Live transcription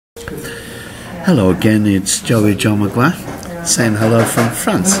Hello again, it's Joey John McGuire saying hello from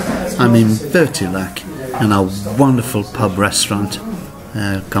France. I'm in Bertilac in a wonderful pub restaurant,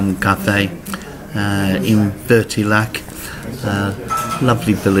 Comme Café, in Bertilac,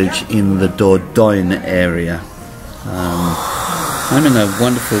 lovely village in the Dordogne area. I'm in a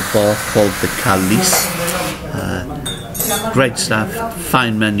wonderful bar called the Calice. Great staff,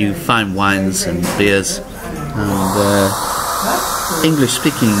 fine menu, fine wines and beers, and English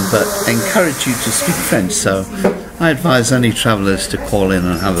speaking, but encourage you to speak French, so I advise any travellers to call in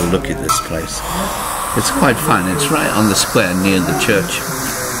and have a look at this place. It's quite fine. It's right on the square near the church,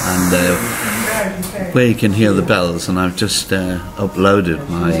 and where you can hear the bells, and I've just uploaded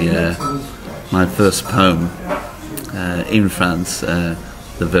my first poem in France, the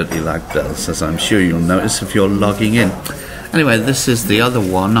Bertilac Bells, as I'm sure you'll notice if you're logging in. Anyway, this is the other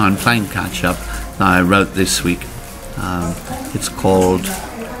one I'm playing catch up that I wrote this week. It's called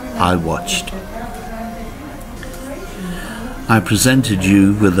I Watched. I presented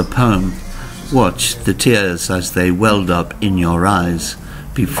you with a poem. Watch the tears as they welled up in your eyes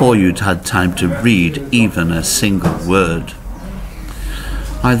before you'd had time to read even a single word.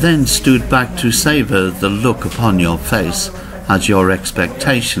 I then stood back to savour the look upon your face as your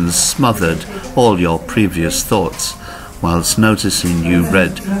expectations smothered all your previous thoughts, whilst noticing you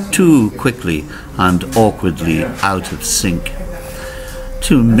read too quickly and awkwardly out of sync.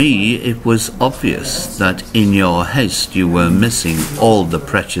 To me, it was obvious that in your haste you were missing all the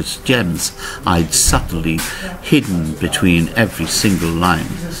precious gems I'd subtly hidden between every single line,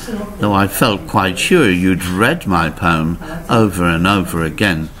 though I felt quite sure you'd read my poem over and over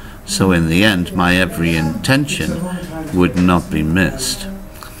again, so in the end my every intention would not be missed.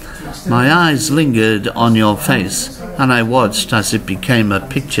 My eyes lingered on your face, and I watched as it became a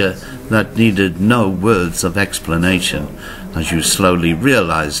picture that needed no words of explanation, as you slowly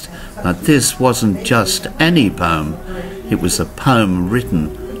realized that this wasn't just any poem, it was a poem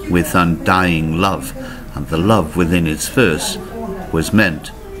written with undying love, and the love within its verse was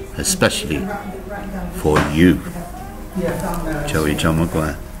meant especially for you. Joey John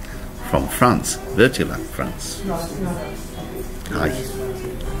McGuire from France, Bertilac, France. Hi.